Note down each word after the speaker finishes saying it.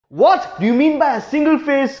What do you mean by a single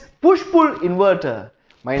phase push-pull inverter?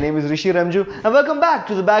 My name is Rishi Remju and welcome back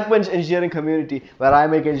to the Backbench Engineering community where I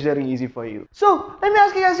make engineering easy for you. So let me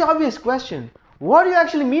ask you guys the obvious question. What do you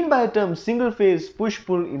actually mean by the term single phase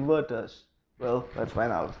push-pull inverters? Well, let's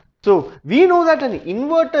find out. So we know that an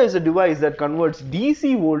inverter is a device that converts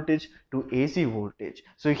DC voltage to AC voltage.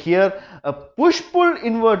 So here a push-pull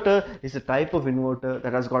inverter is a type of inverter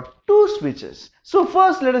that has got two switches. So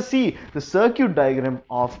first let us see the circuit diagram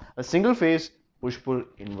of a single phase push-pull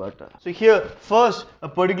inverter. So here first a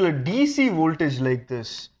particular DC voltage like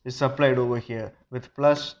this is supplied over here with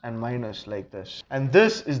plus and minus like this, and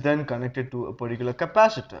this is then connected to a particular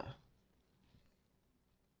capacitor.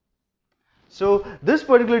 So this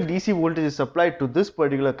particular DC voltage is supplied to this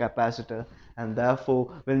particular capacitor, and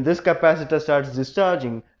therefore when this capacitor starts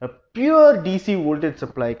discharging, a pure DC voltage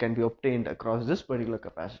supply can be obtained across this particular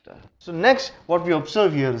capacitor. So next what we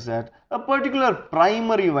observe here is that a particular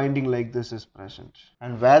primary winding like this is present,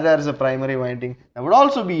 and where there is a primary winding there would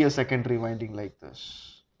also be a secondary winding like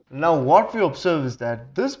this. Now what we observe is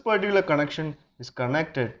that this particular connection is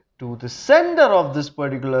connected to the center of this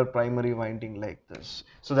particular primary winding like this.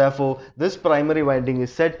 So therefore this primary winding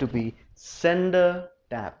is said to be center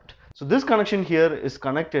tapped. So this connection here is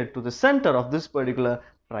connected to the center of this particular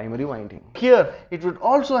primary winding. Here it would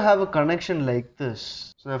also have a connection like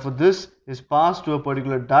this. So therefore this is passed to a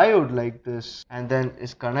particular diode like this and then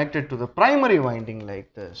is connected to the primary winding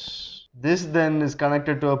like this. This then is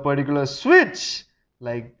connected to a particular switch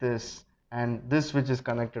like this, and this switch is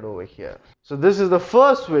connected over here. So this is the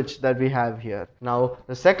first switch that we have here. Now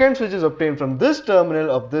the second switch is obtained from this terminal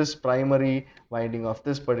of this primary winding of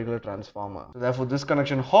this particular transformer. So therefore this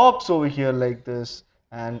connection hops over here like this,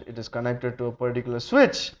 and it is connected to a particular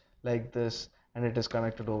switch like this, and it is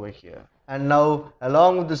connected over here. And now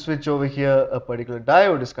along with the switch over here a particular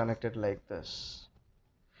diode is connected like this.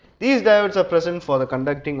 These diodes are present for the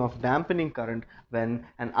conducting of dampening current when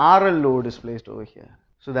an RL load is placed over here.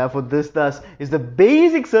 So therefore this thus is the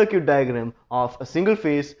basic circuit diagram of a single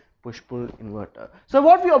phase push-pull inverter. So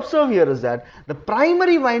what we observe here is that the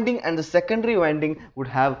primary winding and the secondary winding would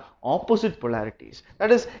have opposite polarities.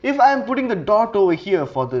 That is, if I am putting the dot over here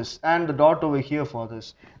for this and the dot over here for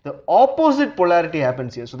this, the opposite polarity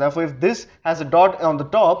happens here. So therefore if this has a dot on the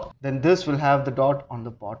top, then this will have the dot on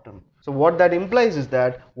the bottom. So what that implies is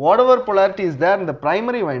that whatever polarity is there in the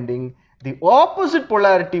primary winding, the opposite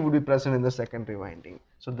polarity would be present in the secondary winding.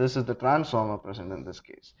 So this is the transformer present in this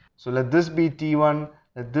case. So let this be T1,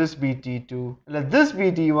 let this be T2, let this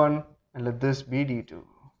be T1, and let this be D2.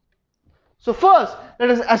 So first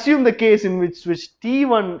let us assume the case in which switch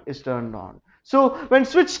T1 is turned on. So when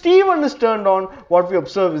switch T1 is turned on, what we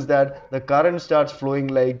observe is that the current starts flowing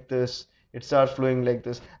like this. It starts flowing like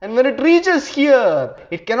this, and when it reaches here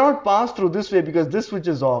it cannot pass through this way because this switch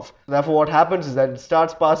is off. Therefore what happens is that it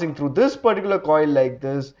starts passing through this particular coil like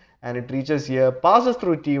this, and it reaches here, passes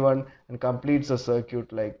through T1 and completes a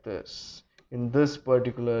circuit like this in this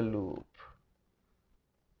particular loop.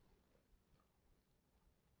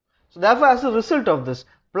 So therefore as a result of this,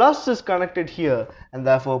 plus is connected here, and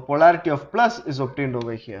therefore polarity of plus is obtained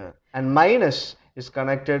over here, and minus is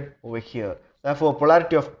connected over here. Therefore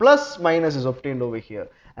polarity of plus minus is obtained over here,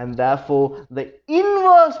 and therefore the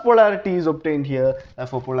inverse polarity is obtained here.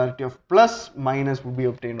 Therefore polarity of plus minus would be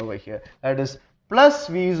obtained over here. That is, plus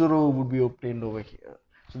V0 would be obtained over here.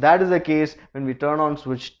 So that is the case when we turn on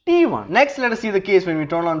switch T1. Next let us see the case when we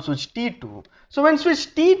turn on switch T2. So when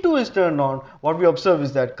switch T2 is turned on, what we observe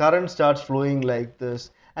is that current starts flowing like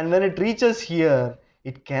this, and when it reaches here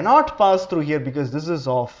it cannot pass through here because this is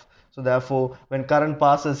off. So therefore when current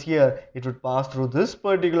passes here, it would pass through this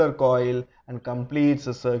particular coil and completes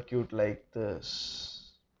a circuit like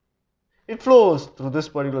this. It flows through this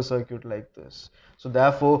particular circuit like this. So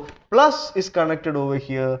therefore plus is connected over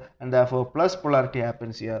here, and therefore plus polarity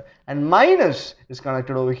happens here, and minus is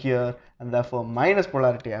connected over here, and therefore minus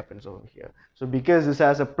polarity happens over here. So because this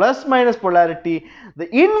has a plus minus polarity, the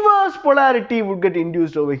inverse polarity would get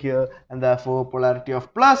induced over here, and therefore polarity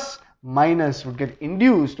of plus minus would get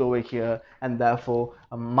induced over here, and therefore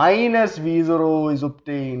a minus V0 is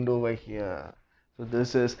obtained over here. So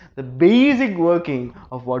this is the basic working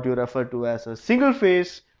of what you refer to as a single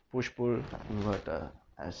phase push-pull inverter.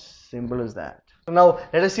 As simple as that. So now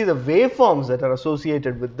let us see the waveforms that are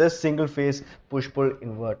associated with this single phase push-pull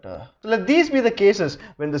inverter. So let these be the cases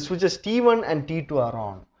when the switches T1 and T2 are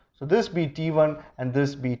on. So this be T1 and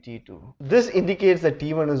this be T2. This indicates that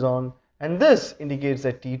T1 is on, and this indicates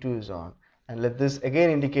that T2 is on, and let this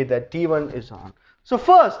again indicate that T1 is on. So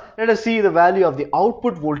first let us see the value of the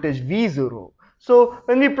output voltage V0. So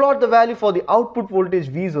when we plot the value for the output voltage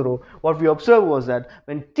V0, what we observed was that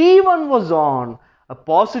when T1 was on, a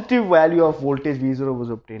positive value of voltage V0 was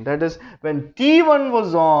obtained. That is, when T1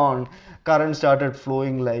 was on, current started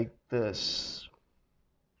flowing like this.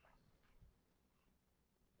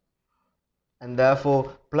 And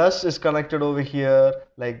therefore plus is connected over here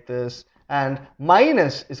like this, and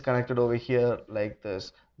minus is connected over here like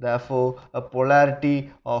this. Therefore a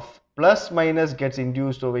polarity of plus minus gets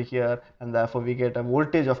induced over here, and therefore we get a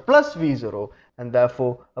voltage of plus V0, and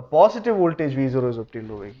therefore a positive voltage V0 is obtained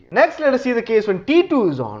over here. Next, let us see the case when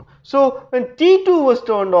T2 is on. So when T2 was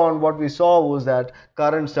turned on, what we saw was that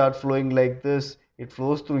current starts flowing like this. It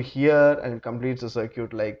flows through here and it completes the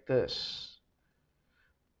circuit like this.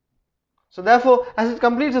 So therefore, as it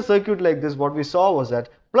completes a circuit like this, what we saw was that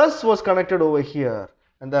plus was connected over here,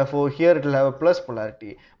 and therefore here it will have a plus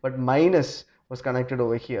polarity, but minus was connected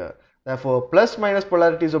over here. Therefore, plus minus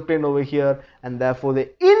polarity is obtained over here, and therefore the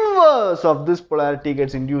inverse of this polarity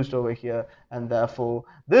gets induced over here, and therefore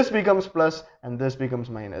this becomes plus and this becomes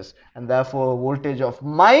minus, and therefore voltage of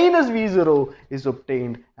minus V0 is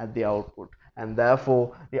obtained at the output, and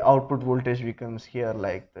therefore the output voltage becomes here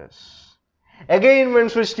like this. Again, when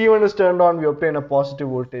switch T1 is turned on, we obtain a positive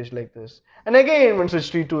voltage like this. And again, when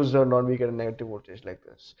switch T2 is turned on, we get a negative voltage like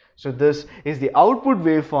this. So this is the output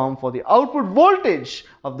waveform for the output voltage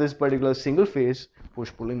of this particular single phase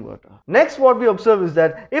push-pull inverter. Next, what we observe is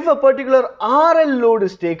that if a particular RL load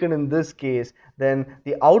is taken in this case, then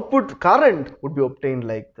the output current would be obtained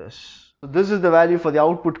like this. So this is the value for the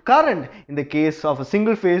output current in the case of a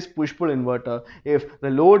single phase push-pull inverter if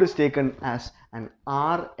the load is taken as an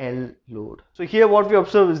RL load. So here what we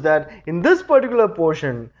observe is that in this particular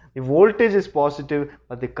portion, the voltage is positive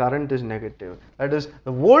but the current is negative. That is,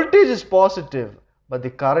 the voltage is positive but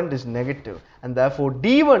the current is negative, and therefore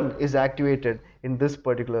D1 is activated in this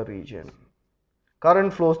particular region.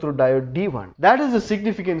 Current flows through diode D1. That is the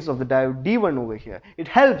significance of the diode D1 over here. It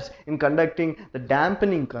helps in conducting the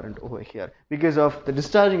dampening current over here because of the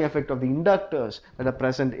discharging effect of the inductors that are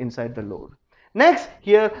present inside the load. Next,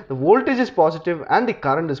 here the voltage is positive and the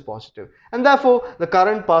current is positive, and therefore the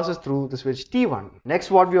current passes through the switch T1. Next,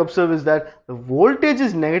 what we observe is that the voltage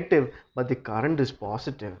is negative but the current is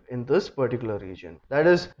positive in this particular region. That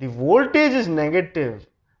is, the voltage is negative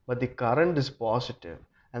but the current is positive,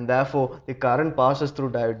 and therefore the current passes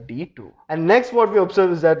through diode D2. And next, what we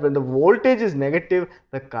observe is that when the voltage is negative,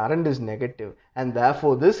 the current is negative, and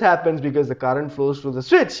therefore this happens because the current flows through the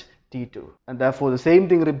switch T2, and therefore the same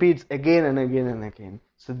thing repeats again and again and again.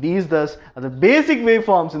 So these thus are the basic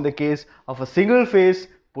waveforms in the case of a single phase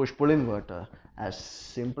push-pull inverter. As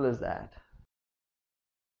simple as that.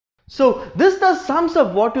 So this thus sums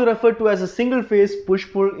up what you refer to as a single phase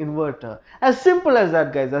push-pull inverter. As simple as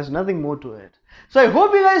that, guys. There's nothing more to it. So I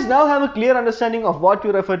hope you guys now have a clear understanding of what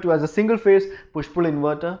you refer to as a single phase push-pull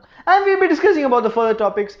inverter, and we'll be discussing about the further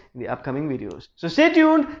topics in the upcoming videos. So stay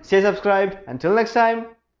tuned, stay subscribed. Until next time,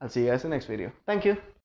 I'll see you guys in the next video. Thank you.